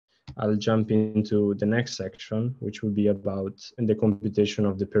I'll jump into the next section, which will be about the computation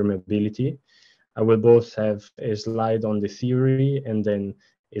of the permeability. I will both have a slide on the theory and then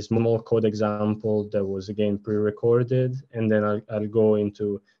a small code example that was again pre-recorded, and then I'll go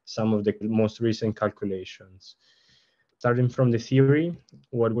into some of the most recent calculations. Starting from the theory,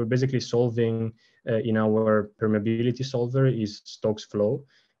 what we're basically solving in our permeability solver is Stokes flow,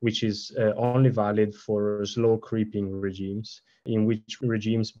 which is only valid for slow creeping regimes, in which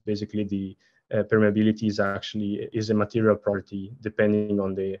regimes basically the permeability is a material property depending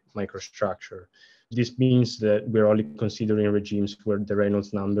on the microstructure. This means that we're only considering regimes where the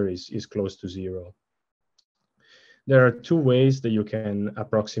Reynolds number is close to 0. There are two ways that you can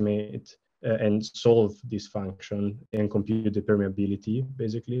approximate and solve this function and compute the permeability,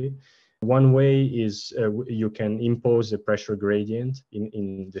 basically. One way is you can impose a pressure gradient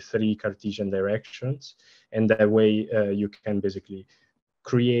in the 3 Cartesian directions, and that way you can basically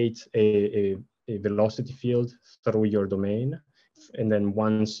create a velocity field through your domain. And then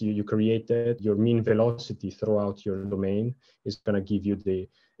once you create that, your mean velocity throughout your domain is going to give you the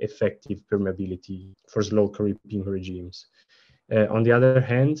effective permeability for slow creeping regimes. On the other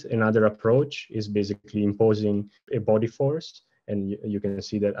hand, another approach is basically imposing a body force. And you can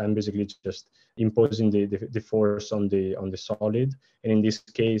see that I'm basically just imposing the force on the solid. And in this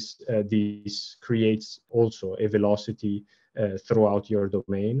case, this creates also a velocity throughout your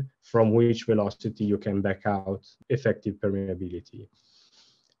domain, from which velocity you can back out effective permeability.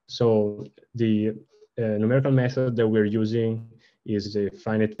 So the numerical method that we're using is a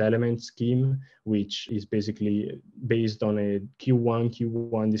finite element scheme, which is basically based on a Q1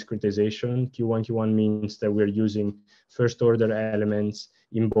 discretization. Q1 means that we're using first order elements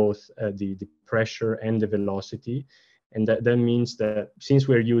in both the pressure and the velocity. And that means that since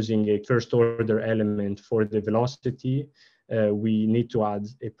we're using a first order element for the velocity, we need to add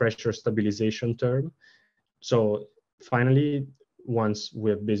a pressure stabilization term. So finally, once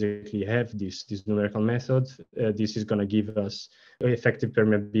we basically have this numerical method, this is going to give us effective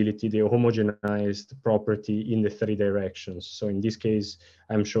permeability, the homogenized property in the 3 directions. So in this case,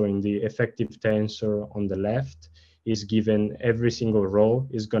 I'm showing the effective tensor on the left is given, every single row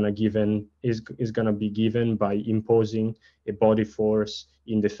is going to be given by imposing a body force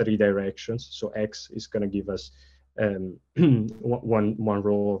in the 3 directions. So X is going to give us one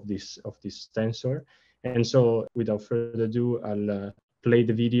row of this tensor. And so without further ado, I'll play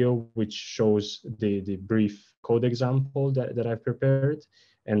the video, which shows the brief code example that I've prepared.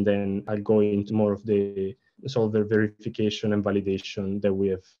 And then I'll go into more of the solver verification and validation that we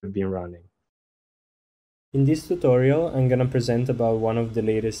have been running. In this tutorial, I'm going to present about one of the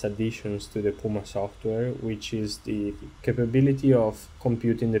latest additions to the PuMA software, which is the capability of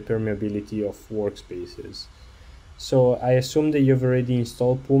computing the permeability of workspaces. So I assume that you've already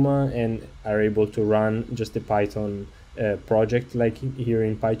installed PuMA and are able to run just a Python project like here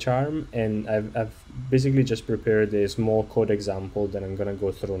in PyCharm, and I've basically just prepared a small code example that I'm going to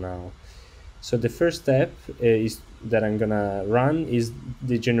go through now. So the first step that I'm going to run is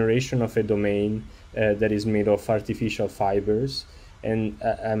the generation of a domain that is made of artificial fibers. And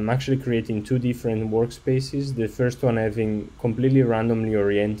I'm actually creating 2 different workspaces. The first one having completely randomly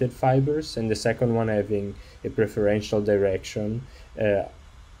oriented fibers, and the second one having a preferential direction,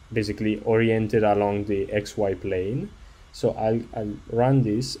 basically oriented along the XY plane. So I'll run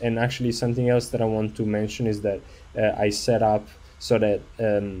this. And actually something else that I want to mention is that I set up so that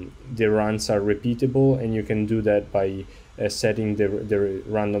the runs are repeatable, and you can do that by setting the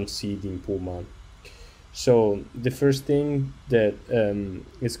random seed in PuMA. So the first thing that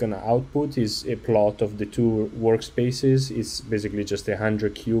it's going to output is a plot of the 2 workspaces. It's basically just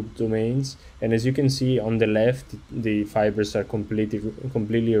 100 cube domains. And as you can see on the left, the fibers are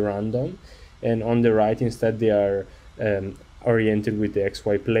completely random. And on the right, instead, they are oriented with the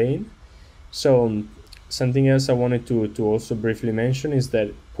XY plane. So something else I wanted to also briefly mention is that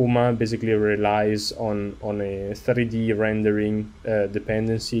PuMA basically relies on a 3D rendering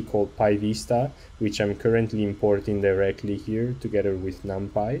dependency called PyVista, which I'm currently importing directly here together with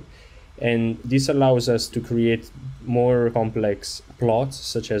NumPy. And this allows us to create more complex plots,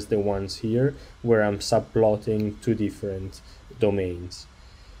 such as the ones here, where I'm subplotting 2 different domains.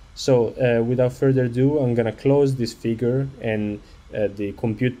 So without further ado, I'm going to close this figure, and the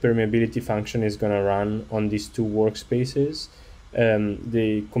compute permeability function is going to run on these 2 workspaces.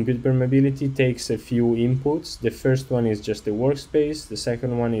 The compute permeability takes a few inputs. The first one is just the workspace. The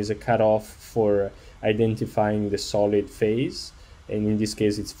second one is a cutoff for identifying the solid phase. And in this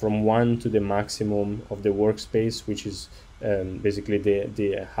case, it's from 1 to the maximum of the workspace, which is basically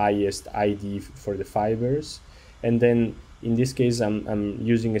the highest ID for the fibers. And then In this case, I'm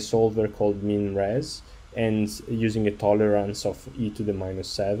using a solver called minres and using a tolerance of e to the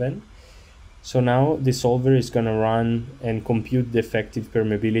 -7. So now the solver is going to run and compute the effective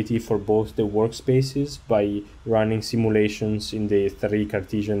permeability for both the workspaces by running simulations in the 3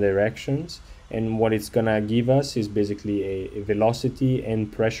 Cartesian directions. And what it's going to give us is basically a velocity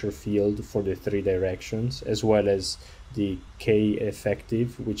and pressure field for the 3 directions, as well as the K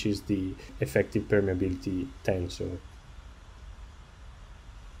effective, which is the effective permeability tensor.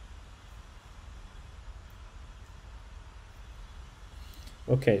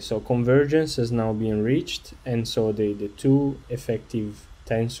 Okay, so convergence has now been reached, and so the 2 effective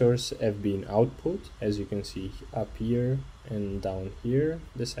tensors have been output, as you can see up here and down here,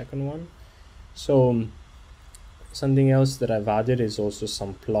 the second one. So something else that I've added is also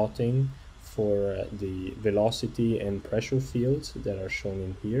some plotting for the velocity and pressure fields that are shown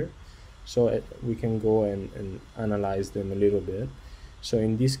in here. So we can go and analyze them a little bit. So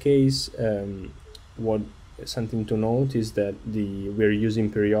in this case, something to note is that we're using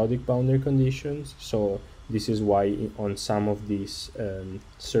periodic boundary conditions. So this is why on some of these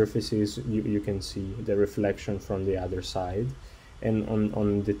surfaces you can see the reflection from the other side. And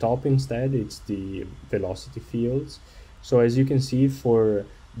on the top instead, it's the velocity fields. So as you can see, for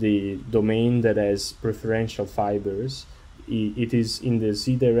the domain that has preferential fibers, it is in the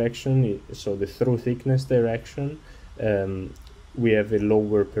z direction, so the through thickness direction. We have a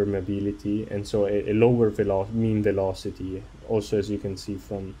lower permeability, and so a lower mean velocity, also as you can see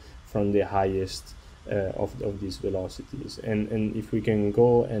from the highest of these velocities. And if we can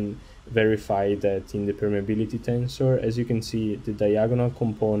go and verify that in the permeability tensor, as you can see, the diagonal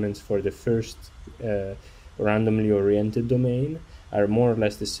components for the first randomly oriented domain are more or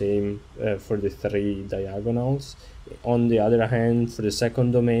less the same for the 3 diagonals. On the other hand, for the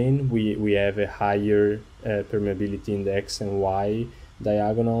second domain, we have a higher permeability in the x and y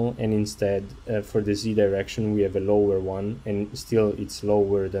diagonal, and instead for the z direction we have a lower one, and still it's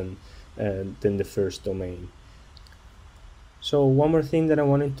lower than the first domain. So one more thing that I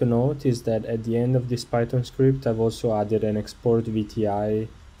wanted to note is that at the end of this Python script, I've also added an export VTI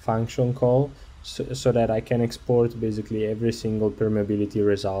function call, so that I can export basically every single permeability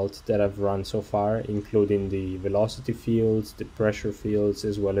result that I've run so far, including the velocity fields, the pressure fields,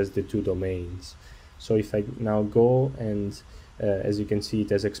 as well as the 2 domains. So if I now go and, as you can see,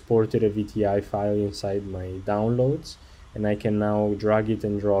 it has exported a VTI file inside my downloads, and I can now drag it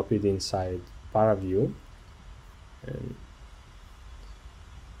and drop it inside ParaView. And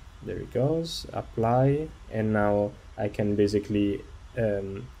there it goes, apply, and now I can basically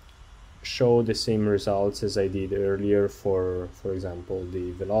show the same results as I did earlier for example,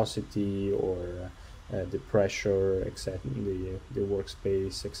 the velocity or the pressure, etc., the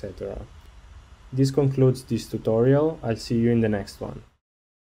workspace, etc. This concludes this tutorial. I'll see you in the next one.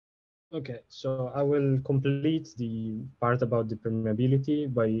 Okay, so I will complete the part about the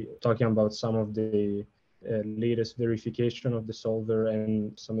permeability by talking about some of the latest verification of the solver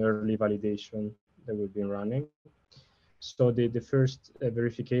and some early validation that we've been running. So the first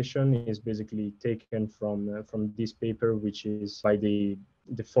verification is basically taken from this paper, which is by the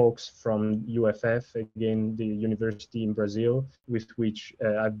folks from UFF, again, the university in Brazil, with which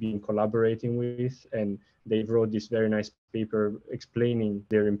I've been collaborating with, and they wrote this very nice paper explaining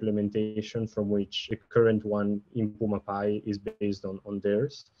their implementation, from which the current one in pumapy is based on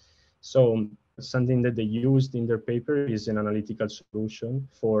theirs. So something that they used in their paper is an analytical solution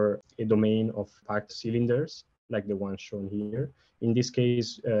for a domain of packed cylinders, like the one shown here. In this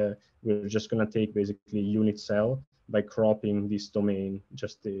case, we're just going to take basically a unit cell by cropping this domain,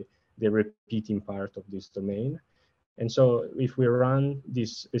 just the repeating part of this domain. And so if we run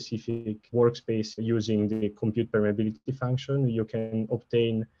this specific workspace using the compute permeability function, you can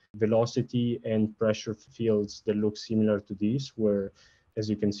obtain velocity and pressure fields that look similar to this, where, as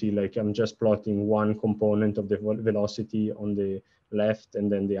you can see, like I'm just plotting one component of the velocity on the left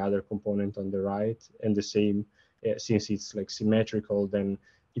and then the other component on the right, and the same, since it's like symmetrical, then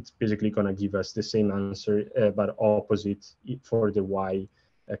it's basically going to give us the same answer, but opposite for the y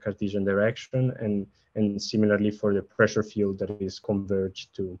Cartesian direction, and similarly for the pressure field that is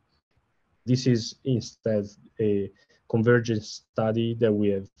converged to. This is instead a convergence study that we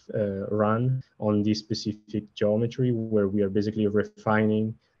have run on this specific geometry, where we are basically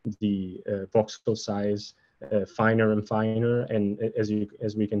refining the voxel size finer and finer, and as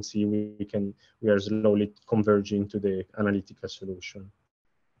we can see, we are slowly converging to the analytical solution.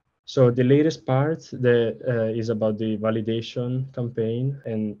 So the latest part that is about the validation campaign,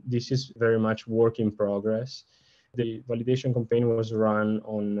 and this is very much work in progress. The validation campaign was run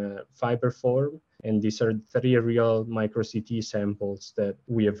on Fiberform, And these are 3 real micro CT samples that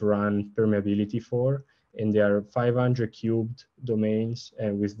we have run permeability for. And they are 500 cubed domains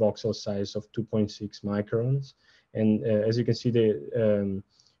and with voxel size of 2.6 microns. And as you can see,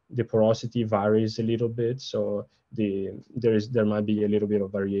 the porosity varies a little bit. So there might be a little bit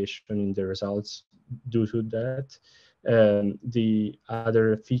of variation in the results due to that. The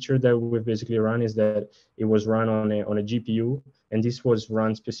other feature that we've basically run is that it was run on a GPU, and this was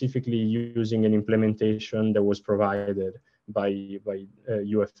run specifically using an implementation that was provided by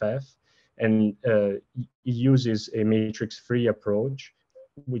UFF, and it uses a matrix-free approach,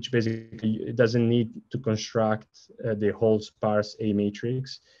 which basically it doesn't need to construct the whole sparse A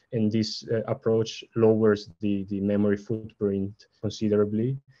matrix, and this approach lowers the memory footprint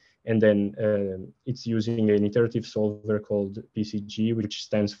considerably. And then it's using an iterative solver called PCG, which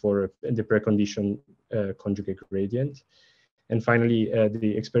stands for the precondition conjugate gradient. And finally,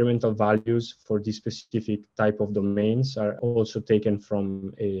 the experimental values for this specific type of domains are also taken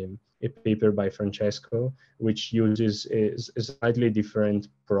from a paper by Francesco, which uses a slightly different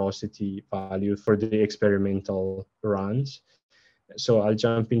porosity value for the experimental runs. So I'll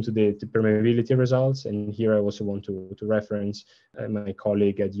jump into the permeability results. And here I also want to reference my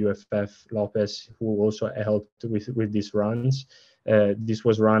colleague at UFF, Lopez, who also helped with these runs. This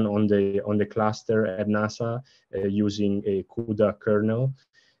was run on the cluster at NASA using a CUDA kernel.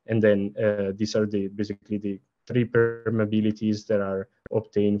 And then these are basically the 3 permeabilities that are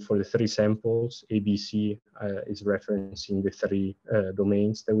obtained for the 3 samples. ABC is referencing the 3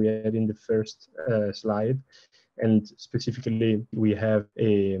 domains that we had in the first slide. And specifically, we have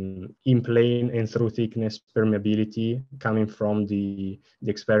a in-plane and through thickness permeability coming from the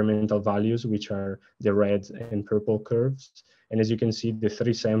experimental values, which are the red and purple curves. And as you can see, the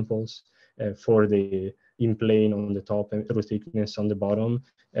 3 samples for the in-plane on the top and through thickness on the bottom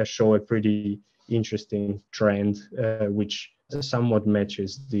show a pretty interesting trend, which somewhat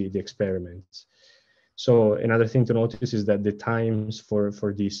matches the experiments. So another thing to notice is that the times for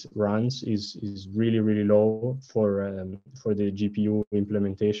these runs is really, really low for the GPU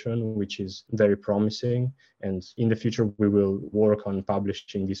implementation, which is very promising. And in the future, we will work on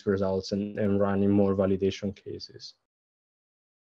publishing these results and running more validation cases.